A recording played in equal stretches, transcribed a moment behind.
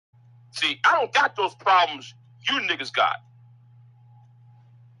See, I don't got those problems you niggas got.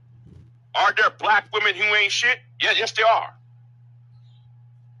 Are there black women who ain't shit? Yeah, yes, there are.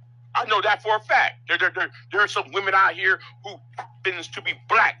 I know that for a fact. There are some women out here who happens to be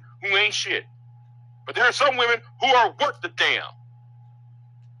black who ain't shit. But there are some women who are worth the damn.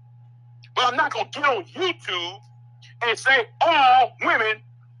 But I'm not going to get on YouTube and say all women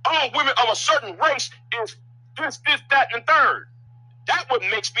of a certain race is this, that, and third. That what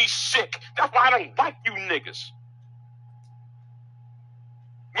makes me sick. That's why I don't like you niggas.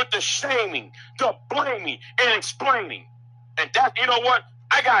 With the shaming, the blaming, and explaining. And that, you know what?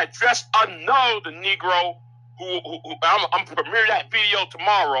 I got to address another Negro who I'm premiering that video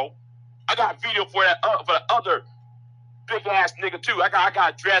tomorrow. I got a video for that for the other big ass nigga too. I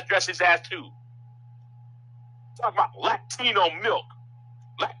got to dress his ass too. Talk about Latino milk.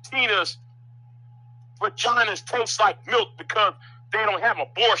 Latinas vaginas taste like milk because they don't have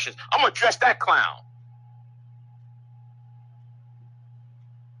abortions. I'm gonna dress that clown.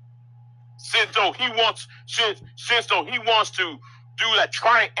 Since though he wants to do that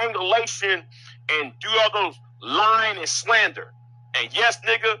triangulation and do all those lying and slander. And yes,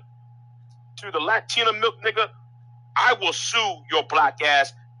 nigga, to the Latina milk nigga, I will sue your black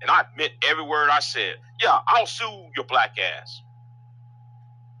ass, and I admit every word I said. Yeah, I'll sue your black ass.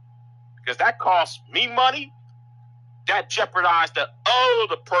 Because that costs me money, that jeopardized the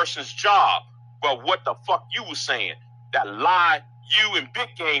other person's job. But what the fuck you was saying, that lie you and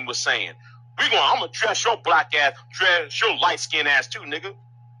Big Game was saying. I'm gonna dress your black ass, dress your light skin ass too, nigga.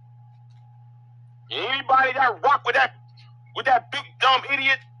 Anybody that rock with that big dumb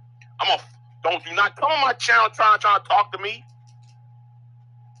idiot, do not come on my channel trying to talk to me.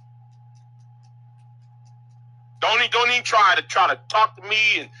 Don't even try to talk to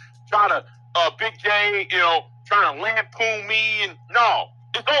me and try to Big J, trying to lampoon me, and no,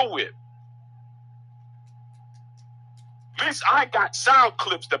 it's over with. At least I got sound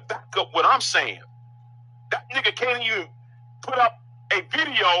clips to back up what I'm saying. That nigga can't even put up a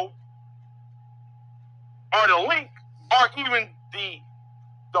video or the link or even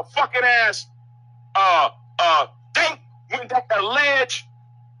the fucking ass date when that alleged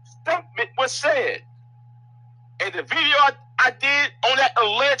statement was said. And the video I did on that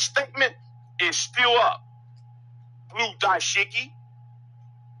alleged statement is still up. Blue Daishiki.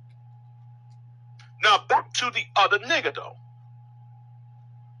 Now back to the other nigga though.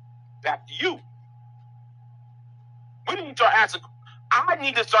 Back to you. I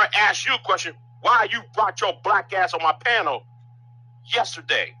need to start asking you a question. Why you brought your black ass on my panel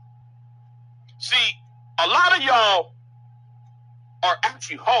yesterday? See, a lot of y'all are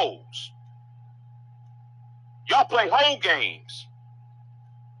actually hoes. Y'all play hoe games.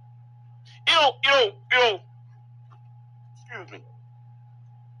 Excuse me.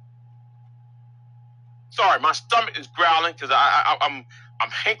 Sorry, my stomach is growling because I'm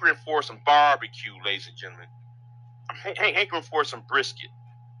hankering for some barbecue, ladies and gentlemen. I'm hankering for some brisket.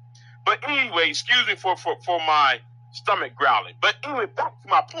 But anyway, excuse me for my stomach growling. But anyway, back to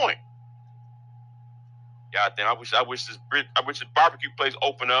my point. God damn, I wish this barbecue place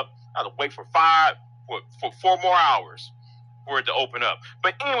open up. I had to wait for 4 more hours for it to open up.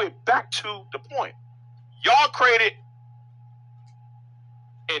 But anyway, back to the point. Y'all created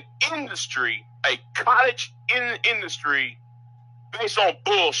an industry, a cottage industry based on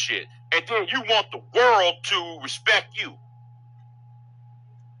bullshit. And then you want the world to respect you.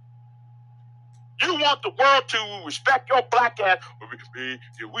 You want the world to respect your black ass.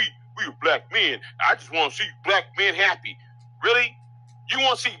 We are black men. I just want to see black men happy. Really? You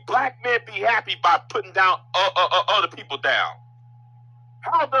want to see black men be happy by putting down other people down?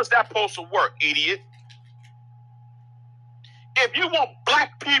 How does that supposed to work, idiot? If you want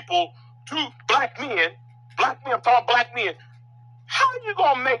black men, I'm talking black men, how are you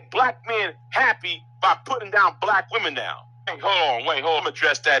going to make black men happy by putting down black women down? Hey, hold on. I'm going to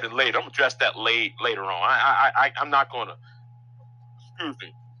address that later. I'm going to address that later on. I'm not going to. Excuse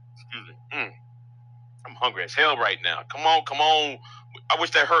me. I'm hungry as hell right now. Come on. I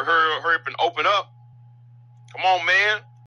wish that hurry up and open up. Come on, man.